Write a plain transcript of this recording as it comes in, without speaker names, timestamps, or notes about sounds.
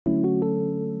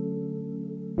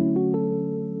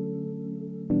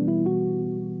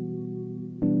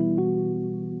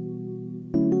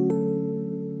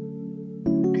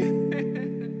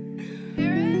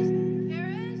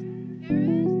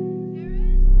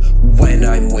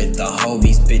I'm with the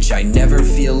homies, bitch, I never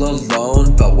feel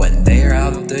alone. But when they're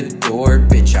out the door,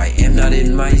 bitch, I am not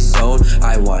in my zone.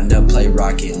 I wanna play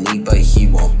Rocket League, but he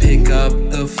won't pick up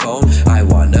the phone. I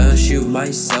wanna shoot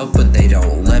myself, but they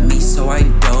don't let me, so I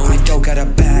don't. I don't got a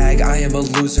bag, I am a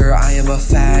loser, I am a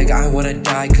fag. I wanna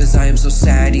die cause I am so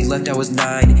sad. He left, I was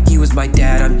 9, he was my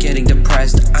dad. I'm getting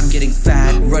depressed, I'm getting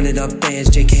fat. Running up bands,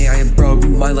 JK, I am broke.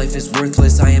 My life is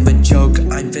worthless, I am a joke.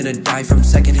 I'm finna die from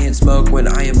secondhand smoke. When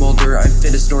I am older, I'm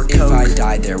finna snort coke. If I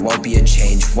die, there won't be a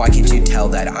change. Why can't you tell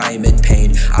that I am in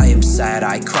pain? I am sad,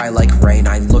 I cry like rain.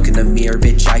 I look in the mirror,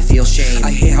 bitch, I feel shame.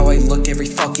 I hate how I look every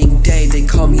fucking day. They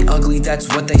call me ugly, that's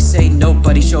what they say.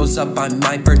 Nobody shows up on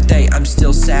my birthday. I'm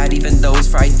still sad even though it's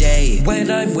Friday. When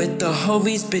I'm with the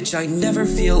homies, bitch, I never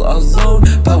feel alone.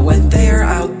 But when they're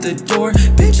out the door,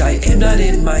 bitch, I am not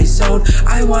in my zone.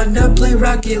 I wanna play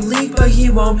Rocket League, but he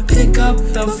won't pick up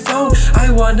the phone.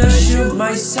 I wanna shoot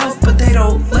myself, but they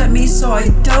don't let me, so I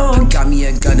don't. Got me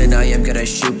a gun and I am gonna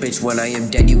shoot, bitch. When I am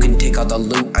dead, you can take all the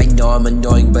loot. I know I'm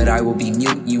annoying, but I will be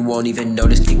mute. You won't even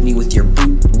notice, kick me with your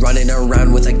boot. Running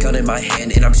around with a gun in my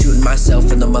hand, and I'm shooting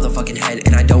myself in the motherfucking head.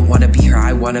 And I don't wanna be here,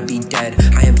 I wanna be dead.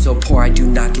 I am so poor, I do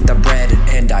not get the bread.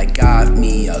 And I got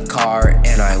me a car,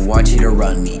 and I want you to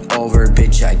run me over,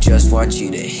 bitch. I just want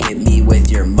you to hit me with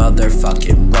your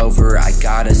motherfucking Rover. I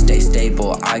gotta stay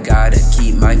stable, I gotta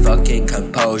keep my fucking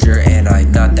composure. And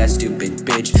I'm not that stupid,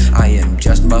 bitch, I am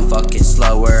just motherfucking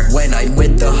slower. When I'm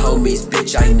with the homies,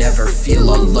 bitch, I never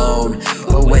feel alone.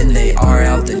 But when they are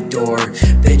out the door,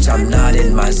 bitch, I'm not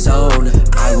in my zone.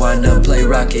 I wanna play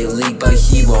Rocket League, but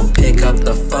he won't pick up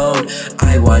the phone.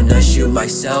 I wanna shoot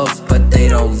myself, but they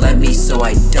don't let me, so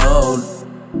I don't.